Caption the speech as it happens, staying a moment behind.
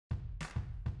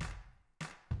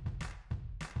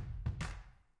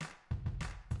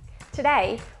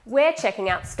Today, we're checking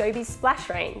out Skobi's splash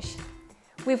range.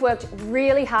 We've worked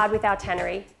really hard with our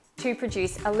tannery to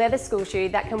produce a leather school shoe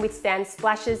that can withstand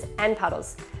splashes and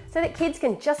puddles, so that kids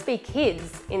can just be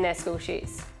kids in their school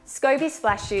shoes. Skobi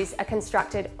splash shoes are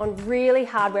constructed on really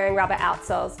hard-wearing rubber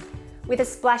outsoles with a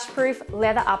splash-proof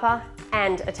leather upper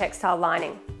and a textile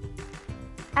lining.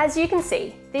 As you can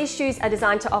see, these shoes are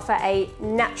designed to offer a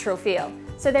natural feel,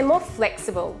 so they're more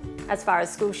flexible as far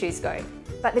as school shoes go.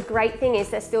 But the great thing is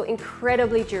they're still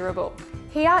incredibly durable.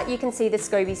 Here you can see the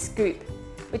Skobi Scoop,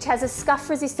 which has a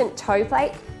scuff-resistant toe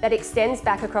plate that extends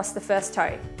back across the first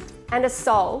toe, and a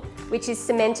sole which is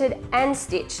cemented and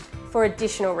stitched for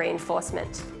additional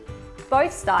reinforcement.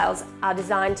 Both styles are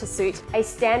designed to suit a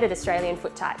standard Australian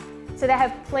foot type, so they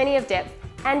have plenty of depth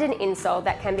and an insole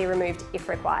that can be removed if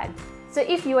required. So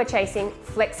if you are chasing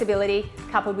flexibility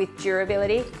coupled with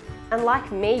durability, and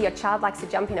like me, your child likes to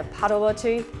jump in a puddle or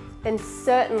two, then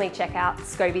certainly check out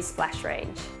Skobi's splash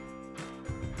range.